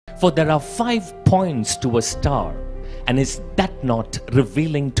For there are 5 points to a star, and is that not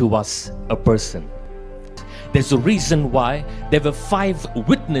revealing to us a person? There's a reason why there were 5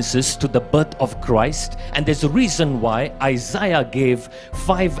 witnesses to the birth of Christ, and there's a reason why Isaiah gave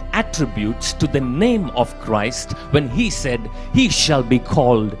 5 attributes to the name of Christ when he said, "He shall be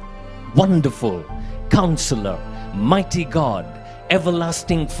called Wonderful, Counselor, Mighty God,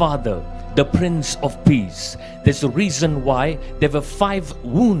 Everlasting Father, the Prince of Peace." There's a reason why there were 5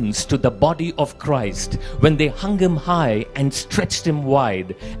 wounds to the body of Christ when they hung him high and stretched him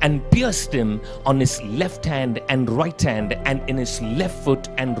wide and pierced him on his left hand and right hand and in his left foot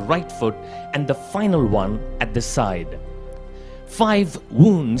and right foot, and the final one at the side. 5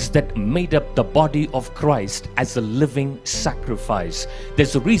 wounds that made up the body of Christ as a living sacrifice.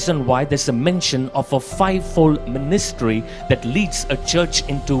 There's a reason why there's a mention of a 5-fold ministry that leads a church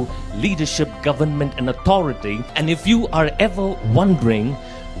into leadership, government, and authority. And if you are ever wondering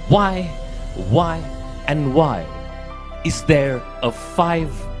why, and why, is there a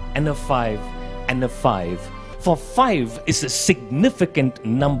 5 and a 5 and a 5? For 5 is a significant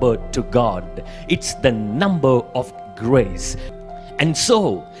number to God. It's the number of grace. And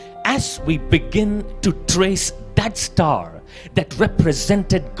so, as we begin to trace that star that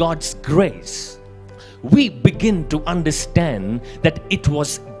represented God's grace, we begin to understand that it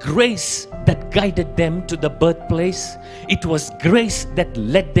was grace that guided them to the birthplace. It was grace that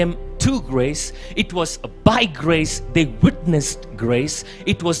led them to grace. It was by grace they witnessed grace.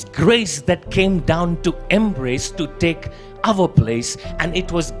 It was grace that came down to embrace, to take our place. And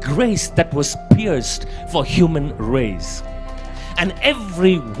it was grace that was pierced for human race. And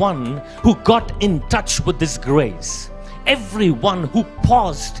everyone who got in touch with this grace, everyone who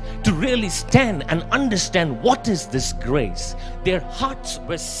paused to really stand and understand what is this grace, their hearts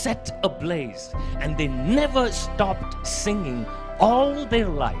were set ablaze, and they never stopped singing all their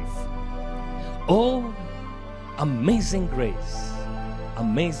life. Oh, amazing grace,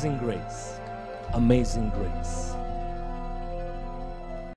 amazing grace, amazing grace.